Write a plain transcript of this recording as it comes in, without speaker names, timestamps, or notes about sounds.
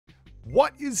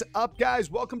What is up,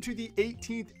 guys? Welcome to the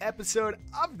 18th episode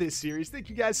of this series. Thank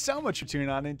you guys so much for tuning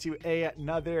on into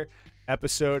another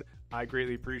episode. I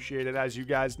greatly appreciate it. As you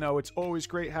guys know, it's always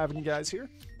great having you guys here.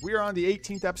 We are on the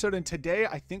 18th episode, and today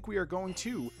I think we are going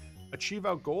to achieve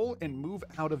our goal and move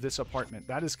out of this apartment.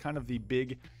 That is kind of the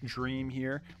big dream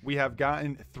here. We have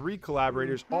gotten 3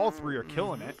 collaborators. All 3 are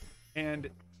killing it, and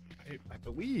I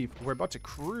believe we're about to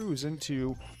cruise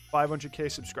into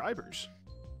 500k subscribers.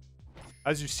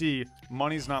 As you see,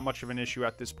 money's not much of an issue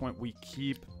at this point. We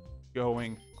keep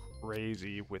going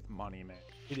crazy with money, man.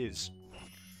 It is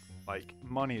like,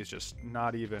 money is just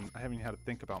not even, I haven't even had to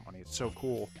think about money. It's so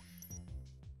cool.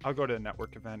 I'll go to a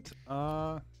network event.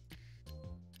 Just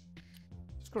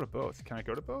go to both. Can I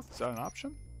go to both? Is that an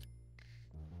option?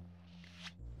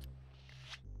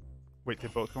 Wait, they're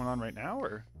both going on right now,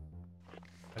 or?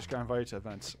 I just got invited to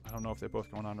events. I don't know if they're both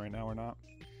going on right now or not.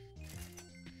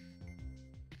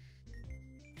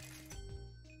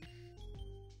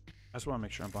 I just want to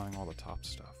make sure I'm buying all the top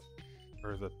stuff.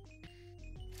 Or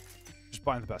just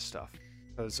buying the best stuff.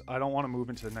 Because I don't want to move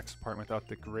into the next apartment without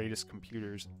the greatest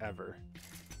computers ever.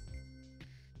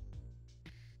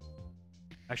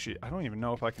 Actually, I don't even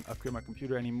know if I can upgrade my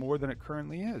computer any more than it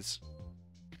currently is.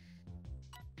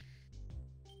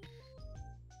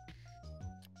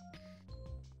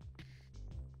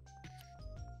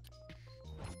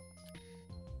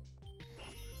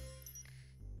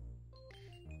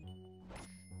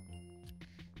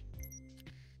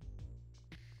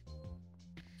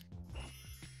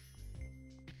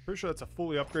 Pretty sure that's a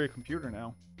fully upgraded computer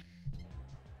now.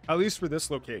 At least for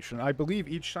this location. I believe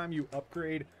each time you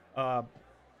upgrade,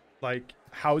 like,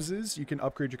 houses, you can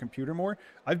upgrade your computer more.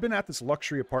 I've been at this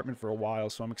luxury apartment for a while,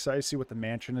 so I'm excited to see what the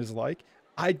mansion is like.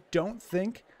 I don't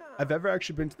think I've ever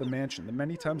actually been to the mansion. The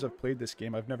many times I've played this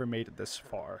game, I've never made it this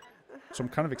far. So I'm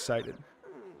kind of excited.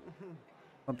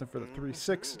 Something for the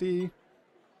 360.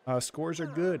 Scores are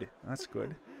good. That's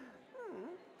good.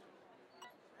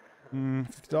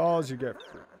 $50 you get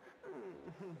free.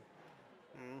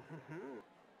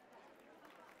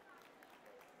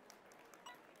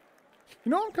 You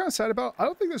know what I'm kind of sad about? I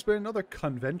don't think there's been another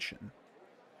convention.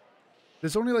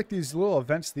 There's only like these little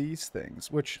events, these things,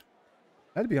 which,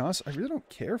 I had to be honest, I really don't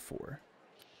care for.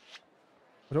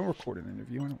 I don't record an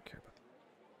interview. I don't care about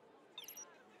that.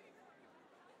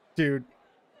 Dude,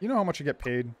 you know how much I get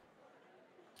paid?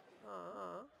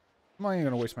 I'm not even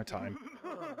going to waste my time.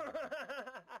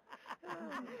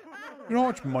 You know how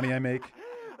much money I make?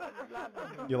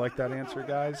 You like that answer,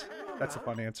 guys? That's a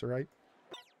fun answer, right?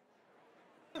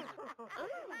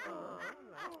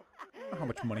 How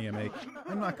much money I make?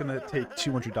 I'm not gonna take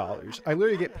 $200. I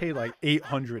literally get paid like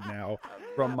 $800 now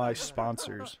from my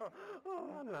sponsors.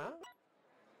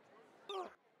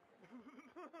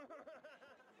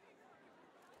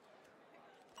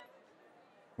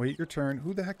 Wait your turn.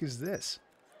 Who the heck is this?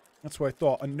 That's what I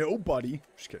thought. A nobody.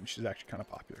 Just kidding. She's actually kind of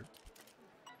popular.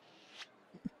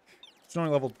 It's only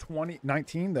level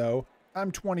 19 though.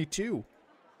 I'm 22.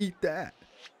 Eat that.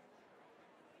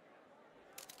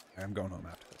 I'm going home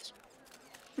after this.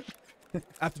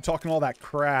 After talking all that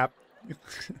crap.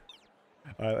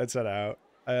 Alright, let's head out.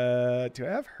 Do I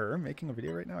have her making a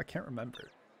video right now? I can't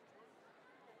remember.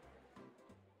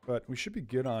 But we should be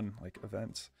good on, like,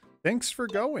 events. Thanks for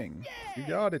going. You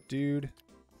got it, dude.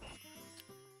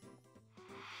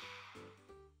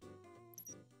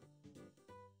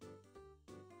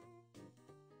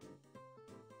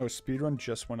 Oh, speedrun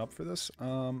just went up for this.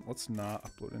 Let's not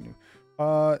upload a new.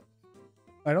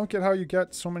 I don't get how you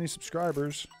get so many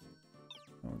subscribers.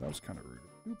 Oh, that was kind of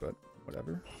rude, but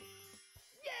whatever.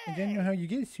 I don't know how you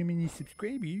get so many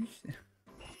subscribers. I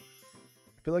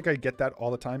feel like I get that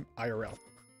all the time, IRL.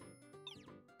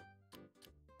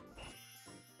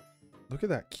 Look at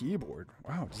that keyboard.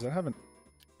 Wow, does that have an...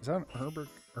 Is that an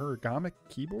ergonomic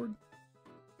keyboard?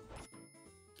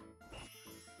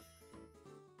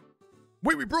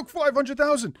 Wait, we broke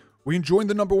 500,000! We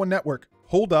joined the #1 network.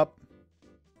 Hold up.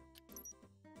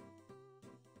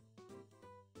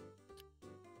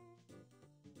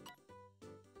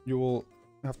 You will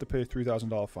have to pay a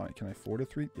 $3,000 fine. Can I afford a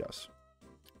 $3,000? Yes.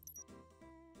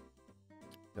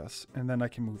 Yes, and then I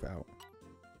can move out.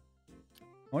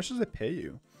 How much does it pay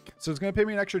you? So it's going to pay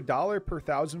me an extra $1 per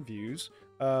 1,000 views.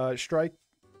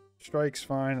 Strike's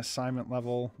fine. Assignment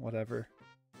level, whatever.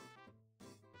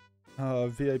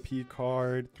 VIP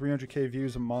card, 300k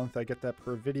views a month. I get that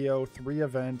per video. 3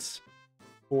 events,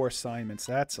 4 assignments.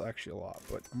 That's actually a lot,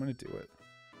 but I'm going to do it.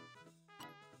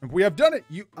 And we have done it.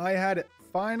 I had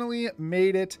finally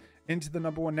made it into the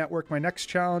 #1 network. My next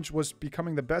challenge was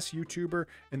becoming the best YouTuber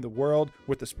in the world.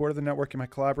 With the support of the network and my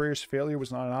collaborators, failure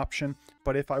was not an option.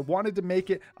 But if I wanted to make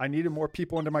it, I needed more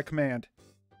people under my command.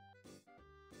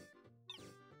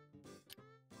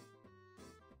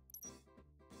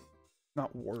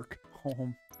 Not work.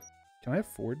 Home. Can I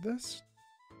afford this?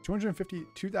 250,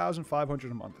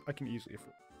 2,500 a month. I can easily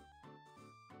afford.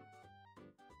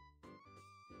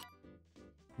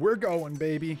 We're going,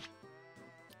 baby.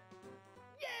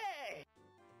 Yay!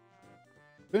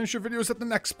 Finish your videos at the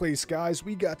next place, guys.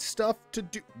 We got stuff to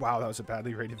do. Wow, that was a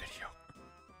badly rated video.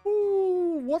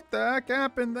 Ooh, what the heck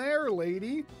happened there,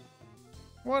 lady?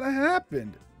 What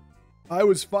happened? I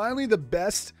was finally the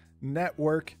best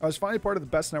network. I was finally part of the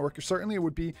best network. Certainly, it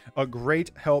would be a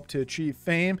great help to achieve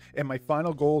fame and my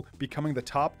final goal, becoming the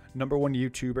top #1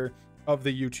 YouTuber of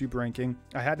the YouTube ranking.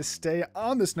 I had to stay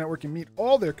on this network and meet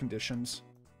all their conditions.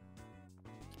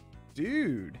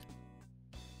 Dude.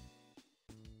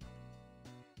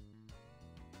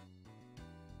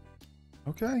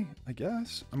 Okay, I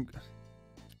guess. We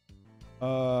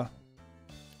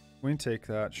can take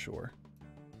that, sure.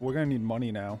 We're gonna need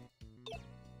money now.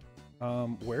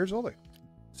 Where's all the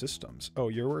systems? Oh,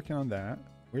 you're working on that.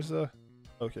 Where's the...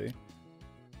 Okay.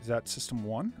 Is that system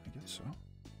 1? I guess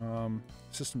so.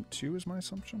 System 2 is my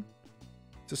assumption.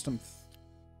 System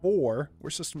 4.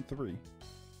 Where's system 3?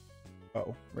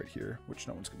 Oh, right here, which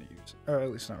no one's going to use. Or at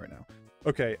least not right now.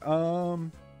 Okay,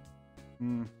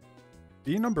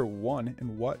 be #1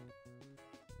 in what?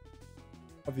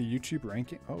 Of the YouTube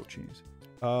ranking? Oh, jeez.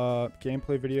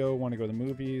 Gameplay video, want to go to the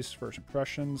movies, first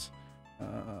impressions,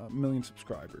 1 million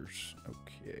subscribers.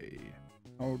 Okay.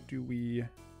 How do we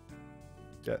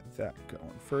get that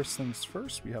going? First things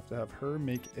first, we have to have her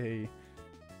make a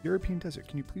European desert.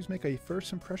 Can you please make a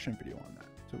first impression video on that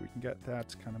so we can get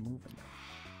that kind of moving?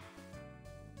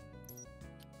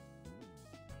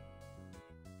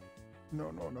 No.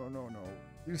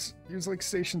 Use like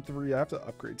station 3. I have to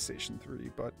upgrade station 3,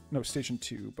 but no, station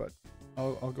 2, but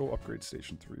I'll go upgrade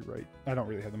station 3, right? I don't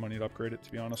really have the money to upgrade it,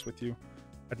 to be honest with you.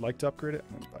 I'd like to upgrade it.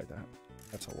 I'm gonna buy that.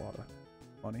 That's a lot of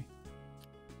money.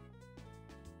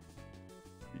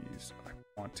 Jeez, I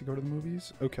want to go to the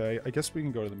movies. Okay, I guess we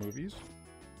can go to the movies.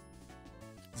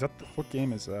 Is that what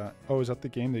game is that? Oh, is that the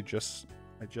game I just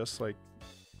like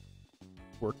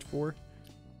worked for?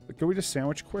 But go eat a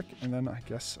sandwich quick, and then I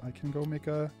guess I can go make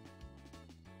a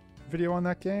video on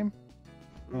that game.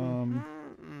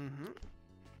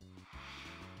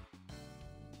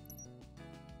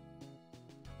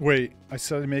 Wait, I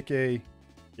said to make a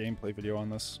gameplay video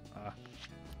on this. I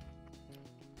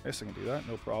guess I can do that,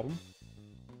 no problem.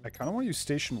 I kind of want to use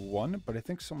Station 1, but I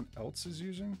think someone else is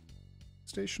using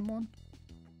Station 1.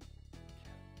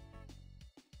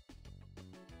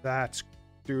 That's...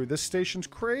 Dude, this station's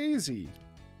crazy.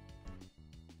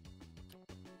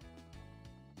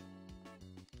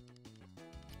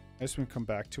 I guess we can come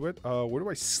back to it. Where do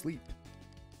I sleep?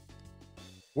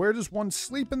 Where does one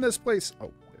sleep in this place?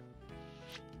 Oh,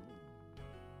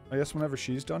 I guess whenever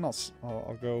she's done,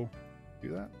 I'll go do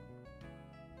that.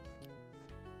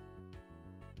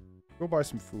 Go buy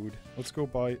some food. Let's go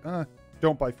buy.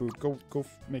 Don't buy food. Go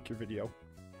make your video.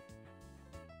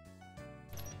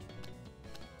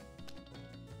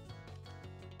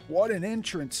 What an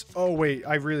entrance! Oh wait,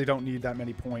 I really don't need that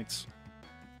many points.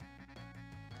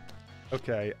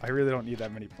 Okay, I really don't need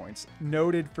that many points.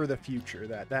 Noted for the future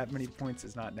that many points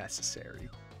is not necessary.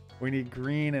 We need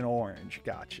green and orange.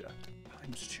 Gotcha.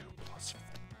 ×2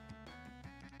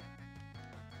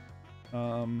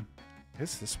 +4. I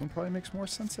guess this one probably makes more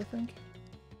sense, I think.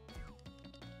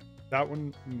 That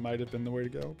one might have been the way to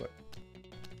go, but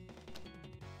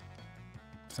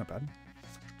it's not bad.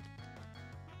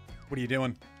 What are you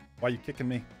doing? Why are you kicking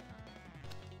me?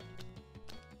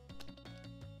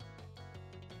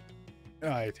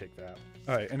 I take that.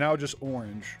 All right, and now just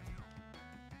orange.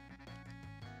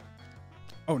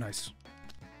 Oh, nice.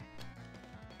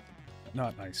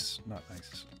 Not nice. Not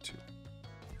nice, too.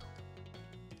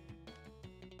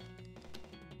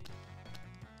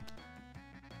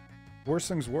 Worst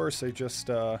things worse, they just,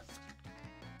 that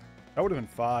would have been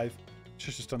 5.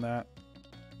 Should've just done that.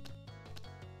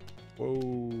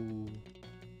 Whoa.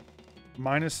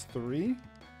 -3?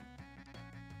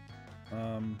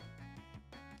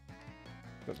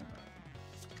 Doesn't matter.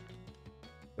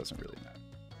 Doesn't really matter.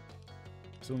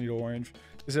 Still need orange.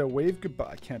 Is it a wave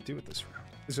goodbye? I can't do it this round.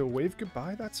 Is it a wave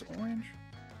goodbye that's orange?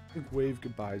 I think wave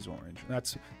goodbye is orange.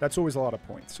 And that's always a lot of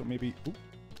points. So maybe... Ooh.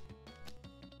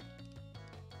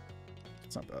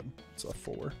 It's not bad. It's a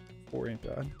 4. 4 ain't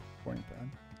bad. 4 ain't bad.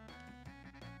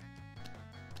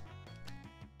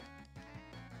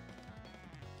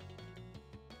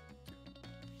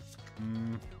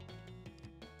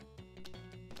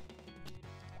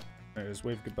 There's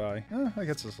wave goodbye. I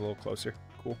guess it's a little closer.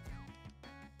 Cool.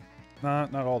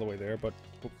 Not all the way there, but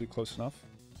hopefully close enough.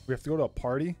 We have to go to a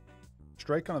party?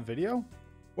 Strike on a video?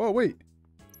 Whoa, wait.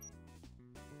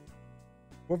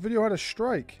 What video had a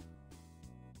strike?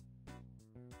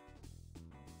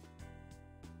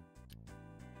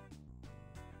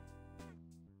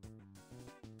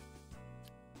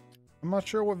 I'm not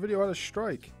sure what video had a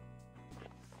strike.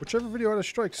 Whichever video had a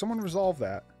strike, someone resolve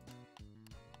that.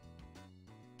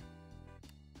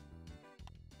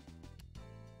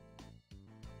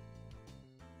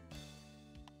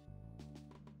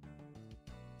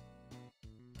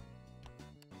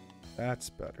 That's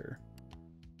better.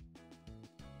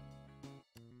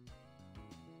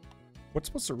 What's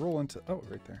supposed to roll into... Oh,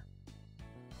 right there.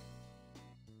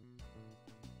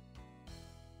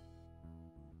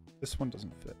 This one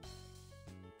doesn't fit.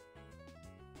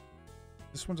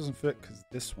 This one doesn't fit because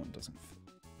this one doesn't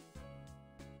fit.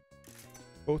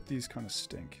 Both these kind of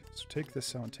stink. So take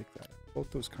this out and take that out.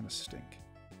 Both those kind of stink.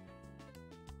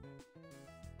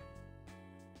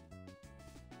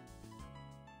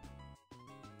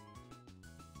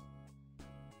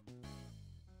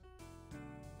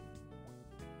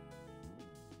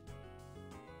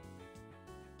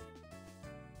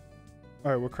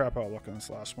 Alright, we'll crap out luck on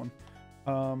this last one.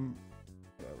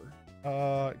 Whatever.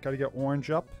 Gotta get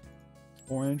orange up.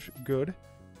 Orange, good.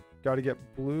 Gotta get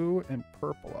blue and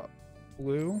purple up.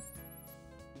 Blue.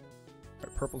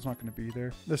 Alright, purple's not gonna be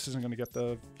there. This isn't gonna get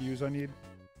the views I need.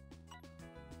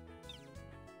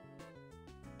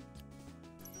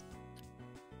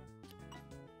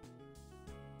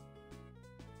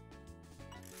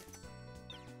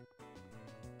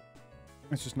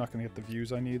 It's just not going to get the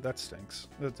views I need. That stinks.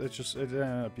 It ended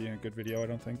up being a good video, I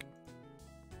don't think.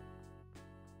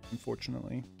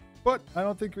 Unfortunately. But I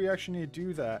don't think we actually need to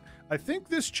do that. I think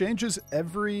this changes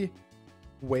every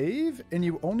wave, and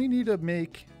you only need to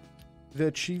make the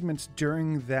achievements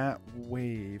during that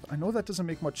wave. I know that doesn't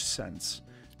make much sense,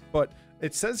 but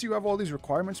it says you have all these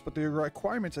requirements, but the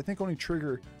requirements I think only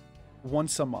trigger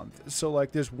once a month. So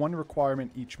like there's one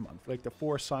requirement each month, like the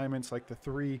 4 assignments, like the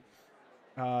 3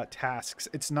 tasks.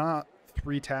 It's not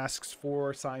 3 tasks,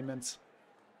 4 assignments,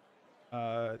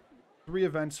 3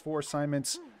 events, 4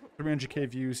 assignments, 300k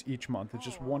views each month. It's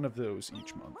just one of those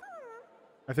each month.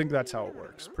 I think that's how it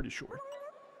works, pretty sure.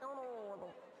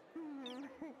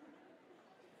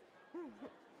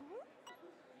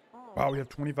 Wow, we have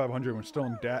 2,500. We're still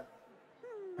in debt.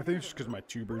 I think it's just because of my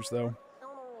tubers, though.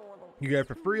 You get it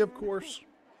for free, of course.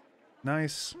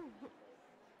 Nice.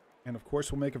 And of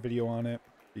course, we'll make a video on it.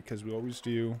 Because we always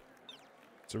do.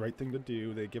 It's the right thing to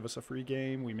do. They give us a free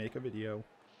game. We make a video.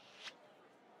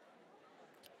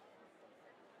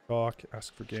 Talk.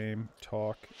 Ask for game.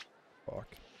 Talk.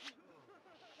 Talk.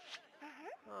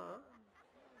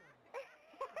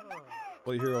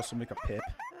 Well, you here also make a pip.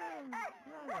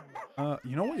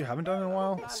 You know what you haven't done in a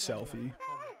while? A selfie.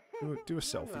 Do a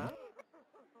selfie.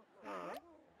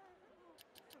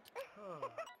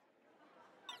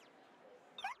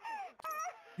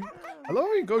 I love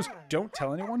how he goes, don't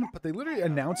tell anyone, but they literally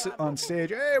announce it on stage.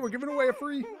 Hey, we're giving away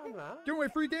free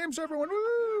games to everyone.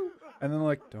 Woo! And then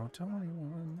like, don't tell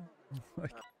anyone.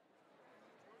 Like,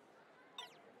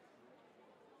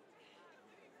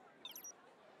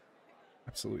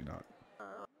 absolutely not.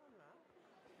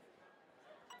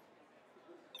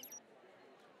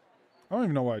 I don't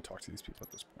even know why I talk to these people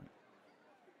at this point.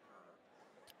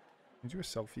 Can you do a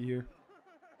selfie here?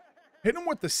 Hit him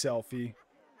with the selfie.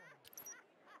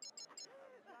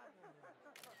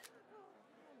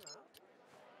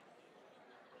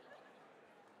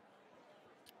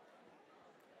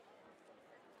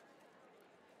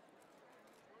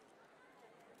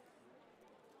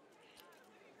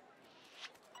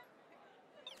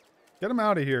 Get him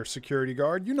out of here, security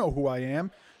guard. You know who I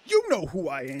am. You know who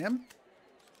I am.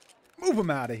 Move him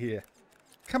out of here.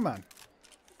 Come on.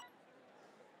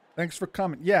 Thanks for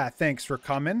coming. Yeah, thanks for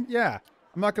coming. Yeah.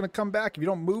 I'm not going to come back if you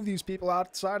don't move these people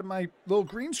outside of my little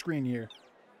green screen here.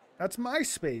 That's my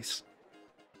space.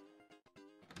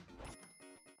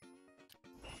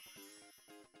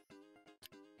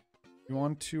 You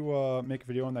want to make a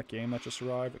video on that game that just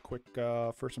arrived? A quick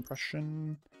first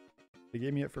impression. They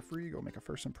gave me it for free. Go make a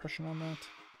first impression on that.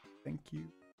 Thank you.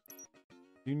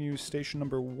 You can use station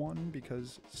number 1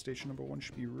 because station number 1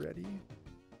 should be ready.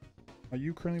 Are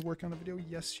you currently working on a video?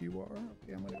 Yes, you are.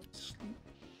 Okay, I'm going to sleep.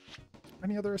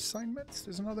 Any other assignments?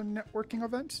 There's another networking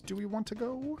event. Do we want to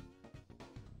go?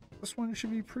 This one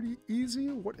should be pretty easy.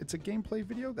 What? It's a gameplay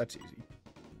video? That's easy.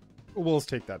 We'll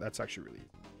take that. That's actually really easy.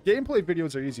 Gameplay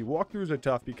videos are easy. Walkthroughs are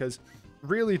tough because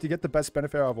really, to get the best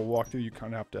benefit out of a walkthrough, you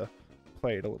kind of have to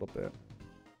play it a little bit.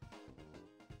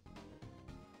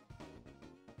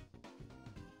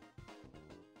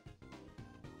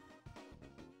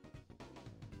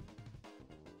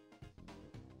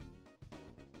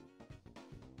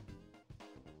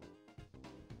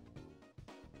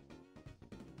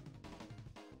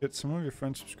 Get some of your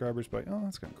friends subscribers by, oh,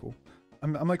 that's kind of cool.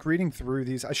 I'm like reading through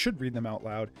these. I should read them out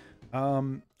loud.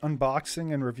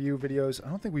 Unboxing and review videos. I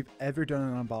don't think we've ever done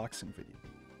an unboxing video.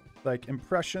 Like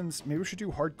impressions. Maybe we should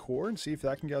do hardcore and see if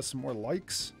that can get us some more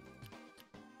likes.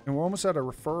 And we're almost at a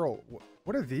referral.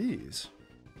 What are these?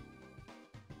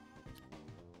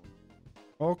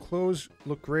 All clothes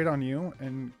look great on you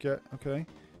and get, okay.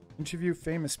 Interview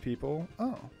famous people.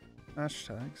 Oh,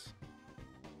 hashtags.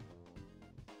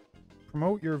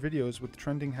 Promote your videos with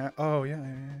trending oh, yeah.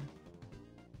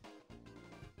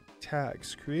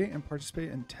 Tags. Create and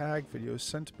participate in tag videos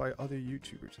sent by other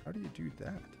YouTubers. How do you do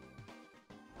that?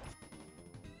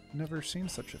 Never seen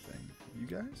such a thing. You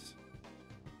guys?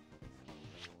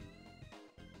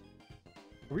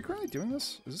 Are we currently doing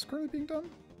this? Is this currently being done?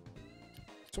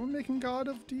 Someone making God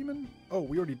of Demon? Oh,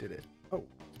 we already did it. Oh.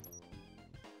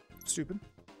 Stupid.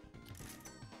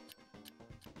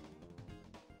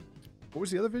 What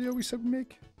was the other video we said we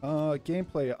make?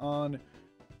 Gameplay on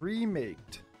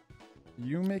remaked.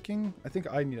 You making? I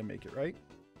think I need to make it, right?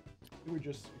 We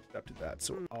just accepted that,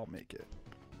 so I'll make it.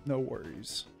 No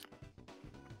worries.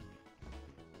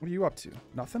 What are you up to?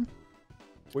 Nothing?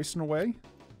 Wasting away?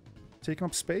 Taking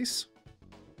up space?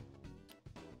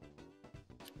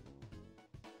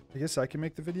 I guess I can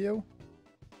make the video.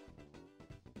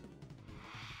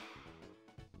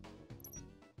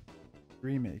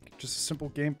 Remake. Just a simple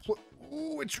game.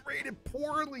 Ooh, it's rated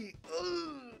poorly.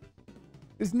 Ugh.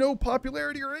 There's no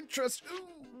popularity or interest. Ooh.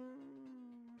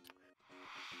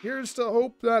 Here's to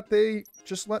hope that they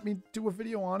just let me do a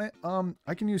video on it.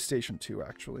 I can use Station 2,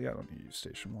 actually. I don't need to use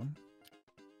Station 1.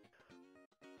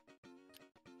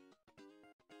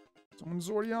 Someone's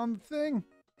already on the thing.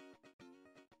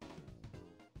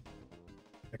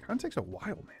 It kind of takes a while,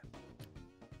 man.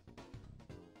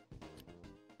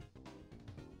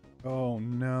 Oh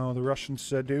no, the Russian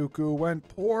Sudoku went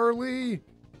poorly.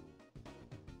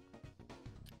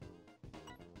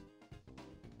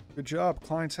 Good job,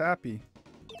 client's happy.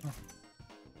 Oh.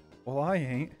 Well, I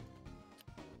ain't.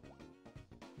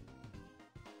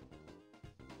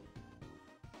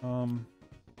 Can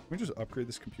we just upgrade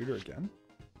this computer again?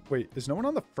 Wait, is no one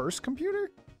on the first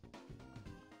computer?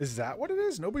 Is that what it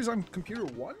is? Nobody's on computer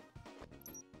 1?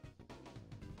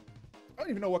 I don't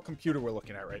even know what computer we're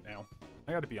looking at right now.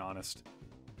 I gotta be honest.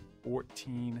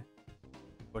 14,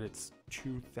 but it's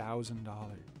 $2,000. I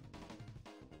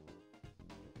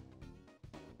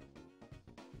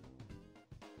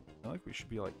feel like we should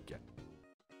be like, get.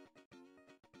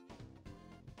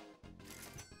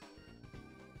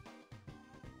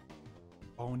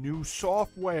 Oh, new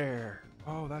software.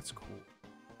 Oh, that's cool.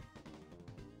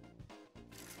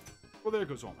 Well, there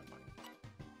goes all my money.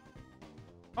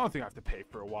 I don't think I have to pay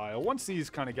for a while. Once these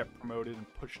kind of get promoted and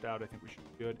pushed out, I think we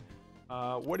should be good.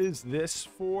 What is this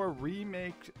for?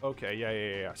 Remake. Okay,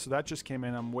 yeah. So that just came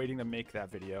in. I'm waiting to make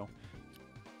that video.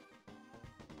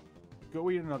 Go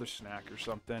eat another snack or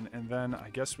something, and then I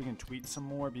guess we can tweet some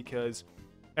more, because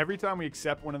every time we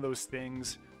accept one of those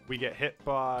things, we get hit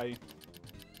by...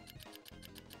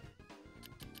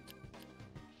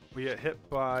 We get hit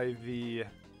by the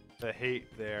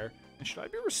hate there. And should I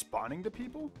be responding to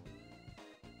people?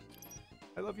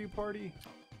 I love you, party.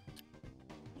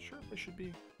 Not sure if I should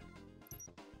be.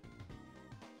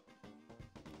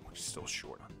 We're still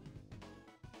short on.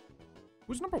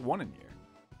 Who's number 1 in here?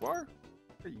 Who are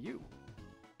you?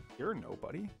 You're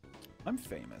nobody. I'm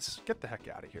famous. Get the heck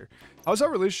out of here. How's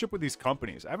our relationship with these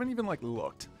companies? I haven't even like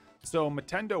looked. So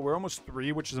Nintendo, we're almost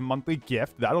 3, which is a monthly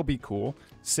gift. That'll be cool.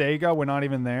 Sega, we're not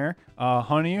even there.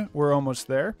 Honey, we're almost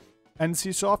there.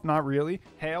 NCSoft, not really.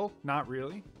 Hale, not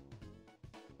really.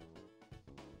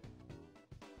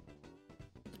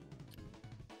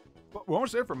 But we're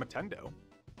almost there for Nintendo.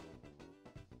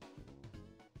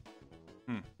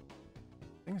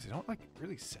 Thing is, they don't like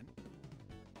really send.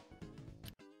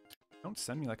 Don't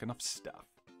send me like enough stuff.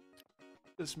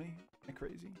 Just me? Am I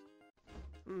crazy?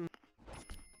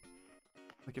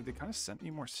 Like, if they kind of sent me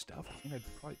more stuff, I think I'd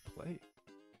probably play.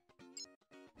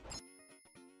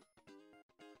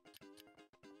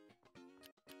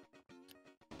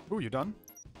 Ooh, you done?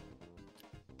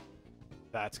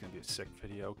 That's gonna be a sick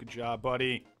video. Good job,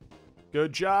 buddy.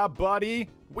 Good job, buddy.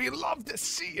 We love to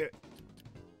see it.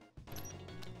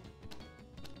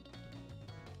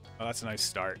 Oh, that's a nice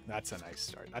start. That's a nice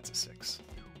start. That's a 6.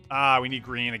 Ah, we need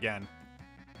green again.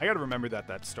 I gotta remember that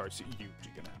that starts usually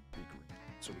gonna have to be green,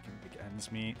 so we can make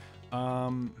ends meet.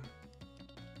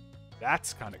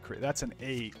 That's kind of crazy. That's an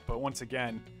 8, but once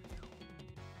again,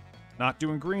 not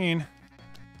doing green.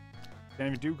 Can't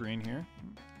even do green here.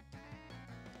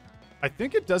 I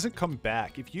think it doesn't come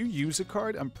back. If you use a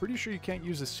card, I'm pretty sure you can't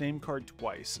use the same card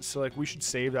twice. So, like, we should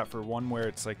save that for one where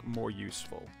it's, like, more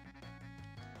useful.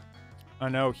 I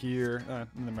know here...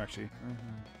 I'm actually...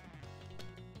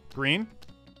 Green?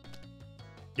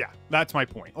 Yeah, that's my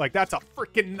point. Like, that's a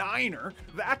freaking 9er.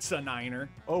 That's a 9er.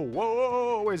 Oh, whoa,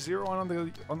 whoa, whoa. There's 0 on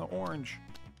the orange.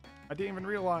 I didn't even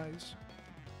realize.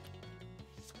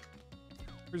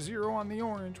 We're 0 on the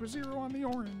orange. We're 0 on the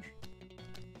orange.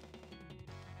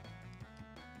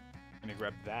 I'm gonna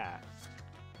grab that.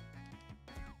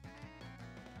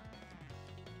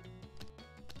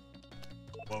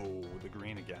 Whoa, the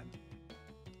green again.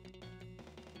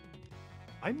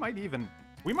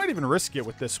 We might even risk it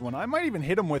with this one. I might even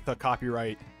hit him with a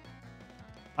copyright.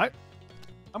 I'm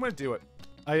gonna do it.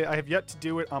 I have yet to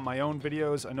do it on my own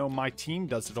videos. I know my team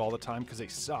does it all the time because they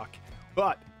suck.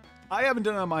 But I haven't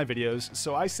done it on my videos,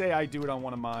 so I say I do it on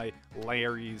one of my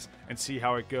Larrys and see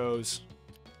how it goes.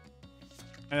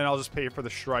 And then I'll just pay for the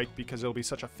strike because it'll be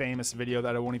such a famous video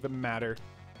that it won't even matter.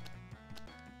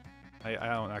 I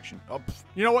don't actually... Oh,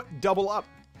 you know what? Double up.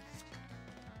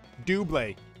 Double.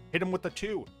 Hit him with the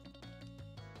 2.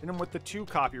 Hit him with the 2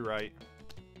 copyright.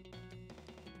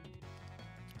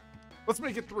 Let's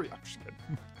make it 3. I'm just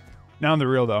kidding. Now on the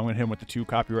real, though, I'm going to hit him with the 2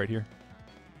 copyright here.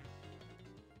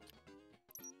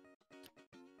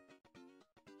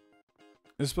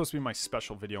 This is supposed to be my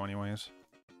special video anyways.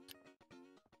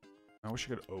 I wish I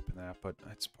could open that, but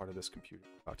it's part of this computer.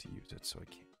 I'm about to use it, so I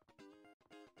can't.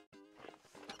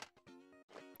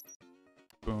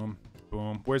 Boom.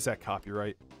 Boom. Where's that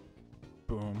copyright?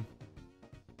 Boom.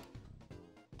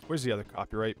 Where's the other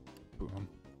copyright? Boom.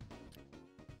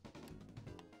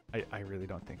 I really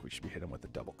don't think we should be hitting with a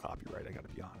double copyright, I gotta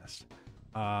be honest.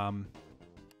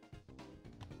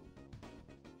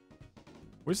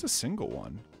 Where's the single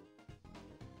one?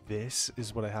 This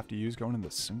is what I have to use going in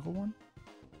the single one?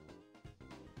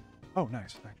 Oh,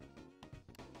 nice.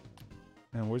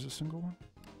 And where's the single one?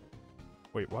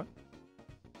 Wait, what?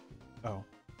 Oh.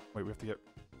 Wait, we have to get...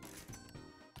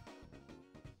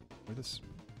 Where this...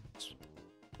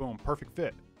 Boom, perfect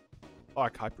fit. Oh, I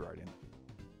copyrighted.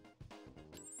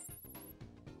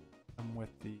 I'm with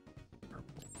the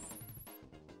purple.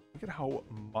 Look at how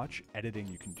much editing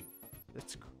you can do.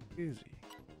 That's crazy.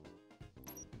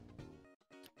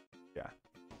 Yeah.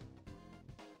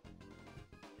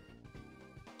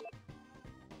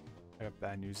 I have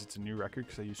bad news. It's a new record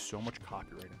because I use so much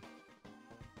copywriting.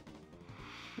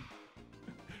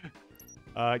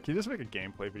 Can you just make a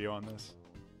gameplay video on this?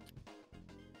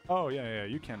 Oh, yeah,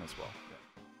 you can as well.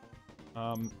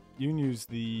 Yeah. You can use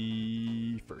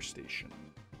the first station.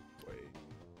 Wait.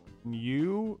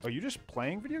 Are you just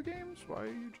playing video games? Why are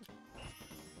you just...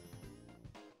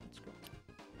 Let's go.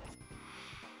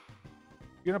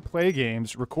 You're gonna play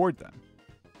games, record them.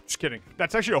 Just kidding.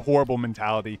 That's actually a horrible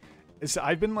mentality.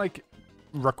 I've been, like,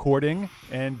 recording,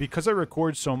 and because I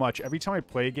record so much, every time I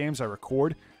play games, I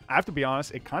record. I have to be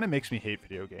honest, it kind of makes me hate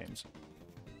video games.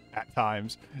 At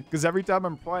times. Because every time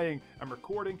I'm playing, I'm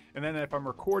recording, and then if I'm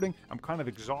recording, I'm kind of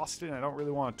exhausted, and I don't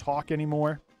really want to talk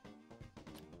anymore.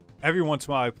 Every once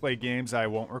in a while, I play games I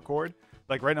won't record.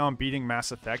 Like, right now, I'm beating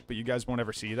Mass Effect, but you guys won't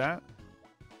ever see that.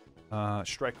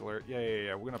 Strike alert.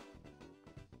 Yeah. We're gonna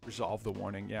resolve the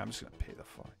warning. Yeah, I'm just gonna pay the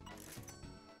fine.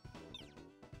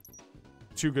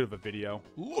 Too good of a video.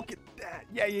 Look at that.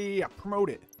 Yeah. Promote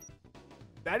it.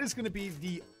 That is gonna be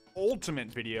the ultimate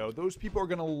video. Those people are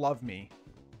gonna love me.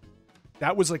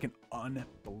 That was like an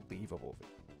unbelievable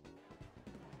video.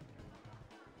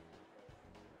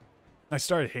 I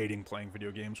started hating playing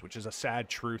video games, which is a sad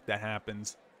truth that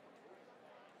happens.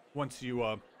 Once you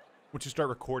start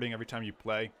recording every time you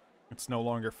play, it's no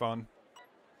longer fun.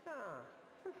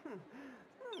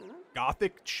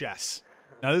 Gothic chess.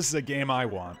 Now this is a game I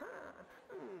want.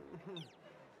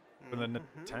 For the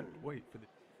Nintendo. Wait, for the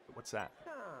what's that?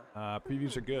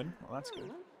 Previews are good. Well, that's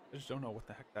good. I just don't know what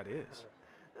the heck that is.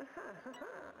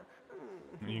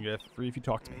 You can get it free if you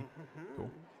talk to me. Cool.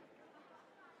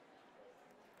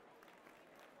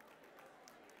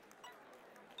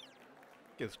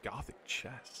 It's Gothic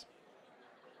chess.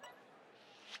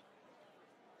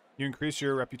 You increase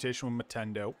your reputation with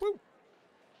Nintendo. Woo!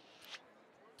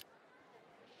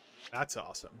 That's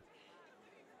awesome.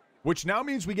 Which now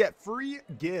means we get free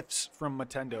gifts from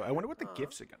Nintendo. I wonder what the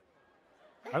gifts again.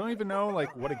 I don't even know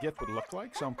like what a gift would look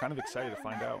like, so I'm kind of excited to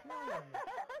find out.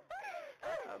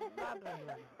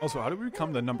 Also, how do we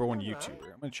become the #1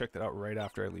 YouTuber? I'm gonna check that out right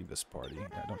after I leave this party.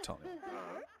 Yeah, don't tell me.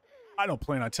 I don't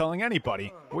plan on telling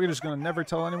anybody. We're just gonna never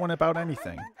tell anyone about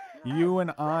anything. You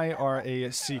and I are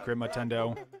a secret,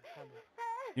 Matendo.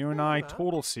 You and I,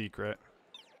 total secret.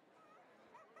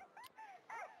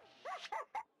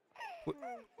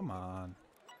 Come on.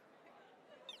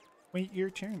 Wait, your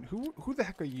turn. Who the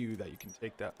heck are you that you can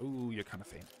take that? Ooh, you're kind of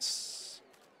famous.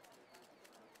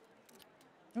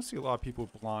 You don't see a lot of people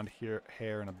with blonde hair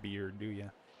and a beard, do you?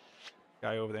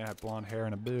 Guy over there had blonde hair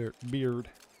and a beard.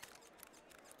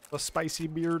 The spicy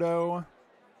beardo.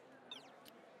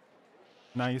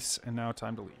 Nice, and now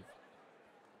time to leave.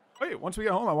 Wait, once we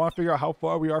get home, I want to figure out how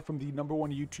far we are from the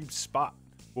 #1 YouTube spot.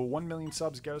 Will 1 million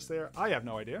subs get us there? I have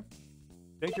no idea.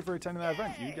 Thank you for attending that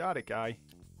event. You got it, guy.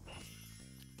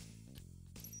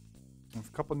 A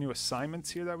couple new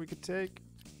assignments here that we could take.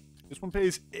 This one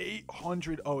pays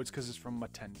 800. Oh, it's because it's from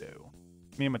Matendo.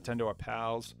 Me and Matendo are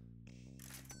pals.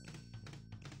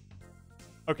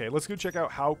 Okay, let's go check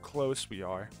out how close we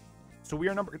are. So we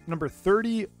are number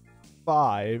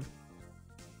 35.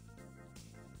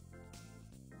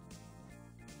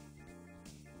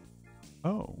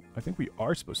 Oh, I think we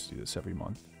are supposed to do this every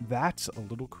month. That's a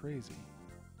little crazy.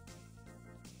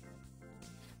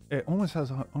 It only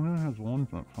has one.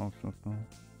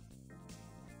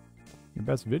 Your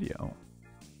best video.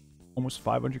 Almost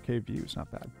 500k views,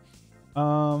 not bad.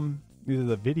 These are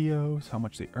the videos, how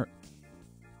much they earn.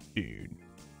 Dude.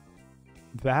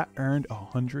 That earned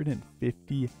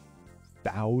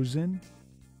 150,000?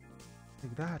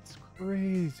 Like, that's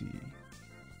crazy.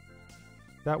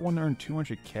 That one earned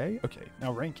 200k? Okay,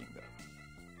 now ranking though.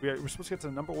 We're supposed to get to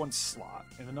the #1 slot,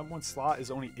 and the #1 slot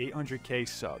is only 800k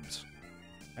subs.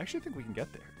 I actually think we can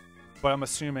get there. But I'm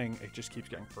assuming it just keeps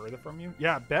getting further from you.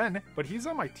 Yeah, Ben, but he's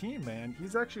on my team, man.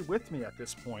 He's actually with me at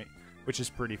this point, which is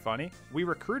pretty funny. We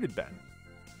recruited Ben.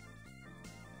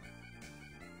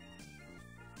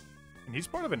 And he's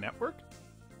part of a network?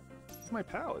 He's my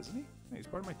pal, isn't he? Yeah, he's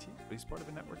part of my team, but he's part of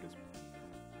a network as well.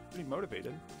 Pretty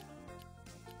motivated.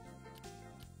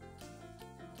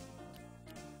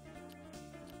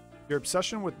 Your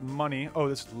obsession with money. Oh,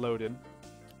 this is loaded.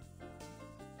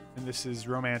 And this is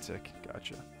romantic.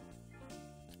 Gotcha. Look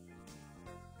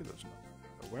at those.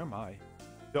 Where am I?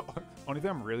 The only thing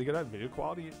I'm really good at, video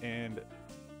quality and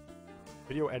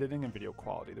video editing and video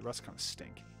quality. The rest kind of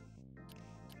stink.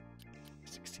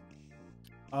 16.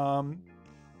 All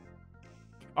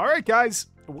right, guys.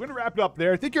 We're going to wrap it up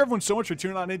there. Thank you, everyone, so much for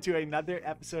tuning on into another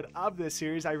episode of this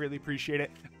series. I really appreciate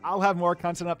it. I'll have more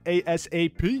content up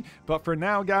ASAP. But for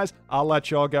now, guys, I'll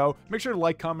let y'all go. Make sure to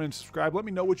like, comment, and subscribe. Let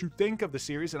me know what you think of the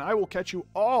series, and I will catch you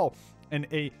all in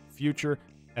a future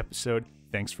episode.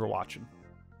 Thanks for watching.